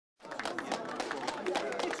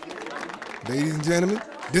Ladies and gentlemen,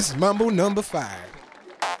 this is Mambo number 5.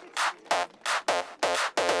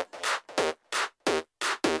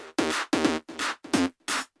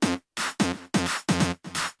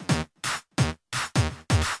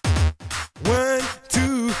 One,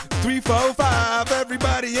 two, three, four, five.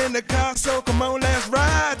 Everybody in the car, so come on, let's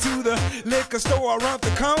ride to the liquor store around the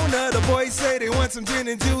corner. The boys say they want some gin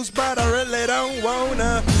and juice, but I really don't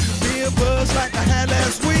wanna be a buzz like I had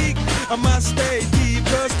last week. I must stay deep,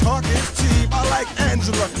 cause talk is cheap. I like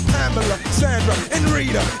Angela, Pamela, Sandra, and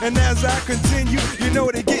Rita. And as I continue, you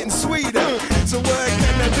know they're getting sweeter. So what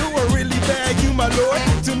can I do? I really bag you, my lord.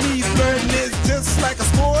 To me, flirting is just like a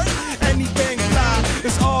sport. Anything fly,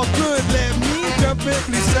 it's all good. Let me jump in,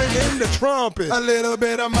 please sing in the trumpet. A little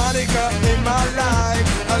bit of Monica in my life,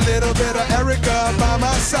 a little bit of Erica by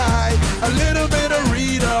my side, a little bit of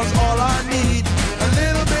Rita's all I need, a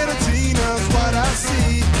little bit of Tina's what I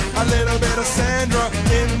see, a little bit of Sandra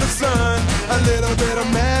in the sun, a little bit of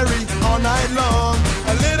Mary all night long,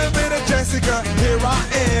 a little bit of Jessica, here I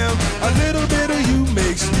am, a little bit of you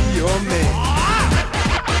makes me your man.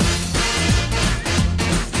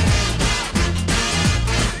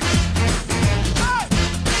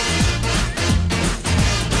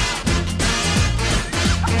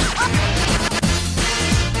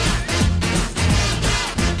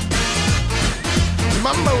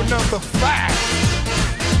 Mambo number 5.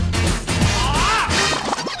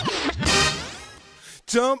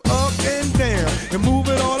 Jump up and down and move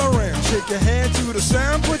it all around. Shake your hand to the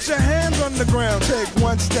sound, put your hands on the ground. Take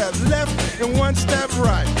one step left and one step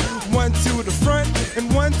right. One to the front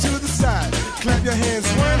and one to the side. Clap your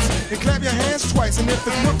hands once and clap your hands twice. And if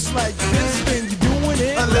it looks like this, then you're doing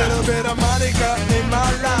it. A little bit of Monica in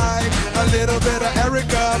my life, a little bit of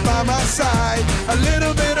Erica by my side, a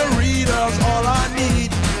little bit of Rita's all I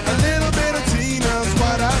need, a little bit of Tina's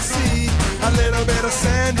what I see, a little bit of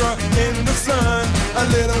Sandra in the sun, a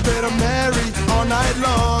little bit of Mary all night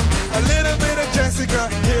long, a little bit of Jessica,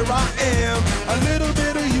 here I am, a little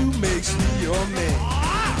bit of